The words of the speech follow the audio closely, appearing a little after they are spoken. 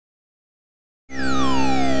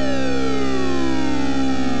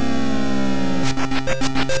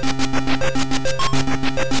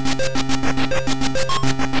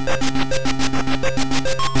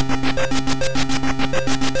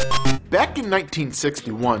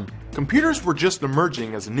1961, computers were just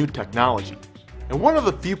emerging as a new technology, and one of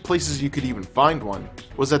the few places you could even find one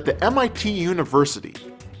was at the MIT University.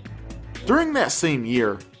 During that same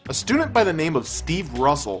year, a student by the name of Steve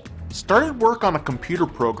Russell started work on a computer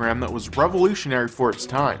program that was revolutionary for its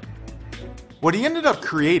time. What he ended up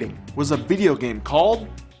creating was a video game called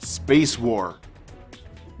Spacewar.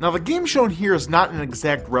 Now the game shown here is not an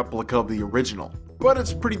exact replica of the original, but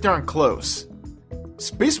it's pretty darn close.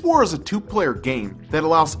 Spacewar is a two-player game that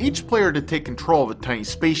allows each player to take control of a tiny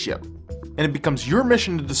spaceship, and it becomes your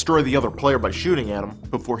mission to destroy the other player by shooting at him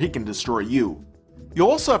before he can destroy you. You'll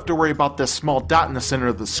also have to worry about this small dot in the center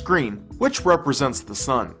of the screen, which represents the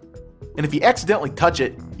sun. And if you accidentally touch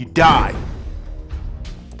it, you die.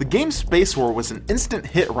 The game Spacewar was an instant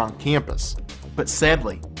hit around campus, but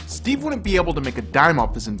sadly, Steve wouldn't be able to make a dime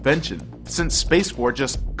off his invention since Spacewar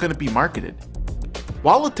just couldn't be marketed.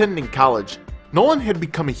 While attending college, Nolan had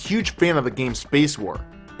become a huge fan of the game Spacewar,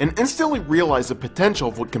 and instantly realized the potential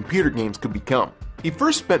of what computer games could become. He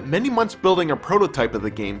first spent many months building a prototype of the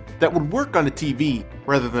game that would work on a TV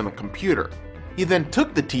rather than a computer. He then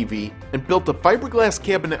took the TV and built a fiberglass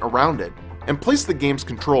cabinet around it, and placed the game's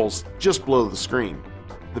controls just below the screen.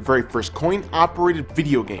 The very first coin-operated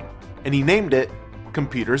video game, and he named it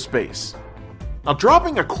Computer Space. Now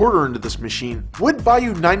dropping a quarter into this machine would buy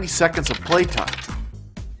you 90 seconds of playtime.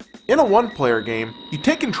 In a one-player game, you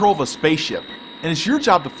take control of a spaceship, and it's your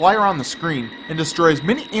job to fly around the screen and destroy as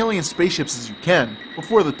many alien spaceships as you can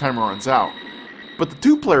before the timer runs out. But the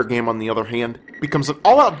two-player game, on the other hand, becomes an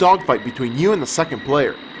all-out dogfight between you and the second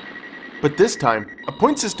player. But this time, a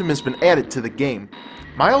point system has been added to the game.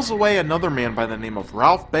 Miles away, another man by the name of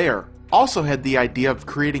Ralph Baer also had the idea of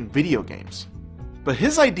creating video games. But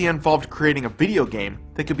his idea involved creating a video game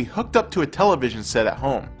that could be hooked up to a television set at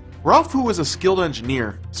home. Ralph, who was a skilled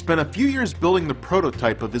engineer, spent a few years building the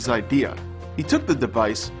prototype of his idea. He took the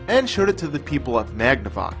device and showed it to the people at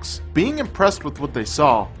Magnavox. Being impressed with what they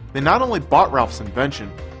saw, they not only bought Ralph's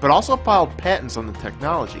invention, but also filed patents on the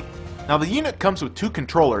technology. Now the unit comes with 2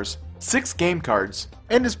 controllers, 6 game cards,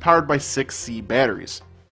 and is powered by 6 C batteries.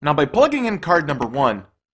 Now by plugging in card number 1,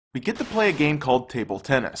 we get to play a game called Table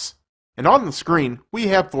Tennis. And on the screen, we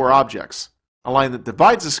have 4 objects. A line that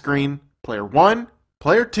divides the screen, player 1,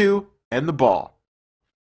 player 2, and the ball.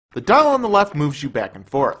 The dial on the left moves you back and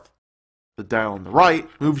forth. The dial on the right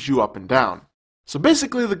moves you up and down. So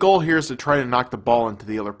basically the goal here is to try to knock the ball into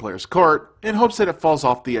the other player's court in hopes that it falls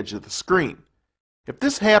off the edge of the screen. If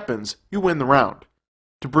this happens, you win the round.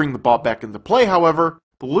 To bring the ball back into play, however,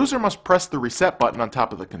 the loser must press the reset button on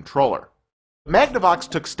top of the controller. Magnavox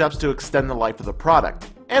took steps to extend the life of the product,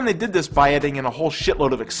 and they did this by adding in a whole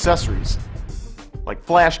shitload of accessories, like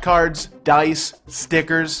flashcards, dice,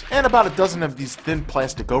 stickers, and about a dozen of these thin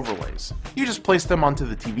plastic overlays. You just place them onto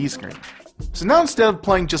the TV screen. So now instead of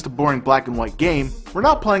playing just a boring black and white game, we're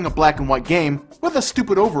now playing a black and white game with a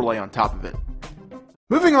stupid overlay on top of it.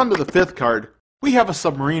 Moving on to the 5th card, we have a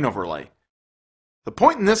submarine overlay. The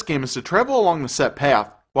point in this game is to travel along the set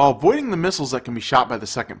path while avoiding the missiles that can be shot by the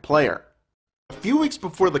second player. A few weeks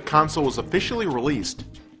before the console was officially released,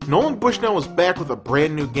 Nolan Bushnell was back with a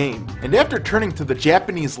brand new game, and after turning to the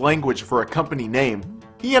Japanese language for a company name,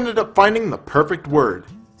 he ended up finding the perfect word: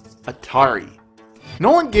 Atari.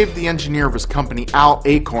 Nolan gave the engineer of his company, Al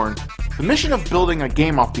Acorn, the mission of building a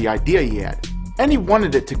game off the idea he had, and he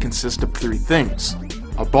wanted it to consist of 3 things: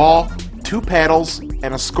 a ball, 2 paddles,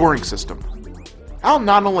 and a scoring system. Al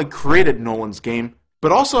not only created Nolan's game,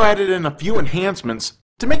 but also added in a few enhancements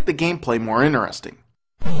to make the gameplay more interesting.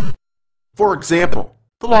 For example,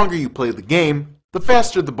 the longer you play the game, the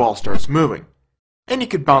faster the ball starts moving, and you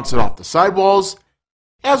can bounce it off the sidewalls,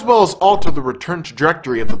 as well as alter the return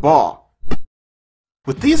trajectory of the ball.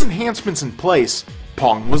 With these enhancements in place,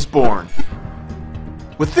 Pong was born.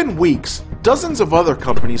 Within weeks, dozens of other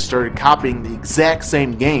companies started copying the exact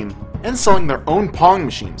same game and selling their own Pong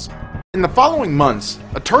machines. In the following months,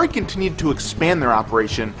 Atari continued to expand their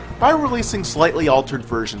operation by releasing slightly altered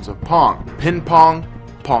versions of Pong, Ping Pong,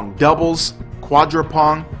 Pong Doubles, Quadra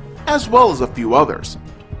Pong, as well as a few others.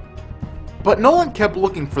 But Nolan kept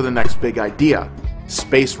looking for the next big idea: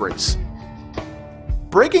 Space Race.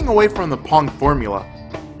 Breaking away from the Pong formula,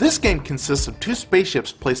 this game consists of 2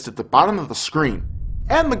 spaceships placed at the bottom of the screen,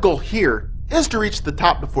 and the goal here is to reach the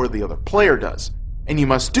top before the other player does, and you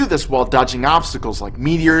must do this while dodging obstacles like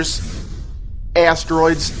meteors,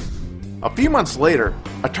 asteroids. A few months later,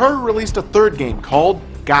 Atari released a 3rd game called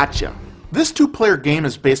Gotcha. This 2-player game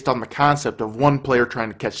is based on the concept of one player trying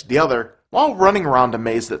to catch the other while running around a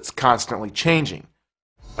maze that's constantly changing.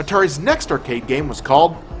 Atari's next arcade game was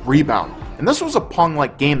called Rebound, and this was a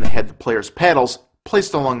Pong-like game that had the player's paddles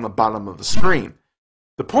placed along the bottom of the screen.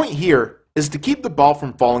 The point here is to keep the ball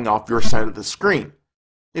from falling off your side of the screen.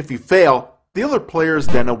 If you fail, the other player is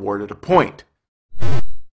then awarded a point.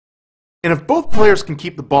 And if both players can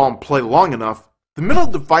keep the ball in play long enough, the middle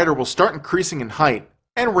divider will start increasing in height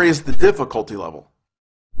and raise the difficulty level.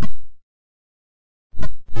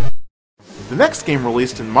 The next game,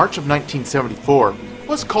 released in March of 1974,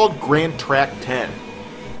 was called Grand Track 10.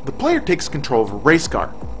 The player takes control of a race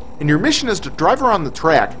car, and your mission is to drive around the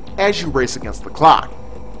track as you race against the clock.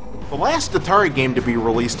 The last Atari game to be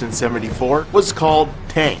released in '74 was called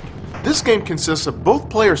Tank. This game consists of both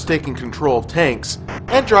players taking control of tanks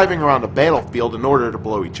and driving around a battlefield in order to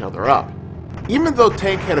blow each other up. Even though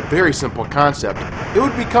Tank had a very simple concept, it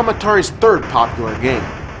would become Atari's third popular game.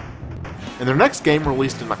 And their next game,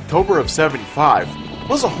 released in October of '75,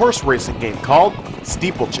 was a horse racing game called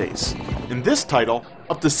Steeplechase. In this title,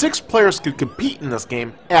 up to 6 players could compete in this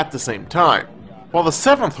game at the same time, while the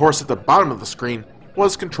 7th horse at the bottom of the screen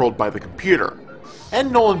was controlled by the computer.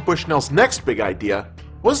 And Nolan Bushnell's next big idea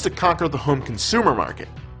was to conquer the home consumer market.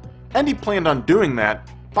 And he planned on doing that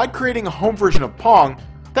by creating a home version of Pong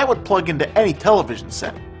that would plug into any television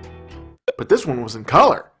set. But this one was in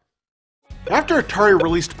color. After Atari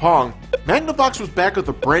released Pong, Magnavox was back with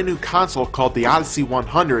a brand new console called the Odyssey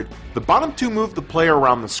 100. The bottom 2 moved the player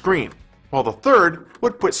around the screen, while the third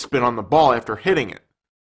would put spin on the ball after hitting it.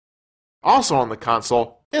 Also on the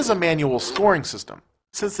console is a manual scoring system,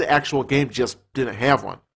 since the actual game just didn't have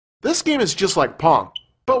one. This game is just like Pong,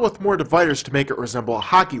 but with more dividers to make it resemble a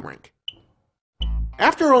hockey rink.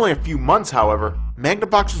 After only a few months, however,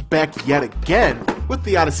 Magnavox was back yet again with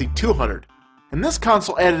the Odyssey 200. And this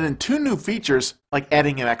console added in 2 new features, like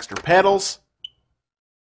adding in extra paddles,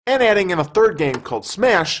 and adding in a third game called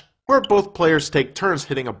Smash, where both players take turns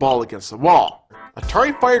hitting a ball against the wall.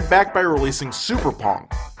 Atari fired back by releasing Super Pong,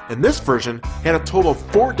 and this version had a total of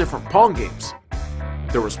 4 different Pong games.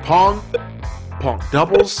 There was Pong, Pong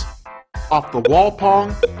Doubles, Off the Wall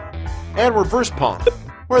Pong, and Reverse Pong,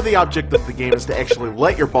 where the object of the game is to actually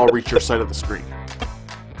let your ball reach your side of the screen.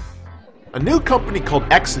 A new company called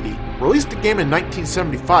Exidy released a game in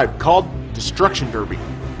 1975 called Destruction Derby.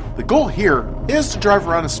 The goal here is to drive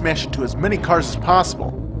around and smash into as many cars as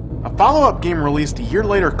possible. A follow-up game released a year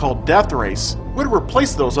later called Death Race would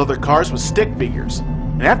replace those other cars with stick figures,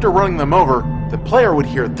 and after running them over, the player would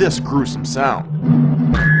hear this gruesome sound.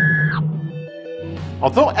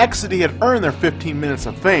 Although Exidy had earned their 15 minutes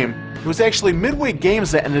of fame, it was actually Midway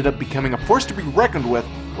Games that ended up becoming a force to be reckoned with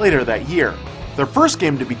later that year. Their first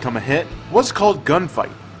game to become a hit was called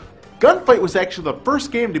Gunfight. Gunfight was actually the first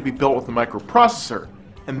game to be built with a microprocessor,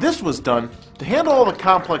 and this was done to handle all the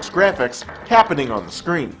complex graphics happening on the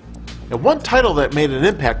screen. And one title that made an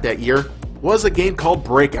impact that year was a game called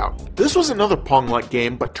Breakout. This was another Pong-like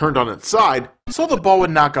game but turned on its side, so the ball would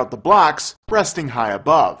knock out the blocks, resting high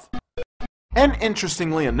above. And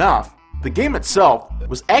interestingly enough, the game itself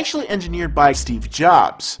was actually engineered by Steve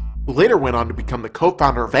Jobs, who later went on to become the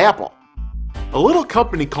co-founder of Apple. A little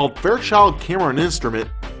company called Fairchild Camera and Instrument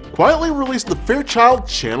quietly released the Fairchild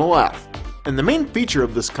Channel F, and the main feature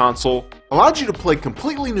of this console allowed you to play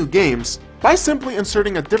completely new games by simply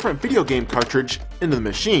inserting a different video game cartridge into the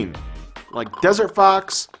machine, like Desert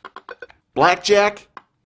Fox, Blackjack,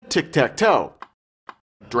 Tic-Tac-Toe,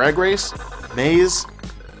 Drag Race, Maze,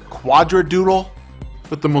 Quadradoodle,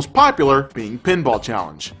 with the most popular being Pinball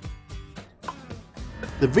Challenge.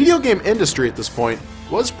 The video game industry at this point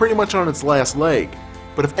was pretty much on its last leg,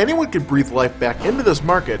 but if anyone could breathe life back into this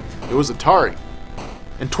market, it was Atari.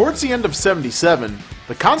 And towards the end of '77,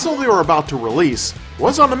 the console they were about to release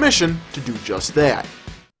was on a mission to do just that.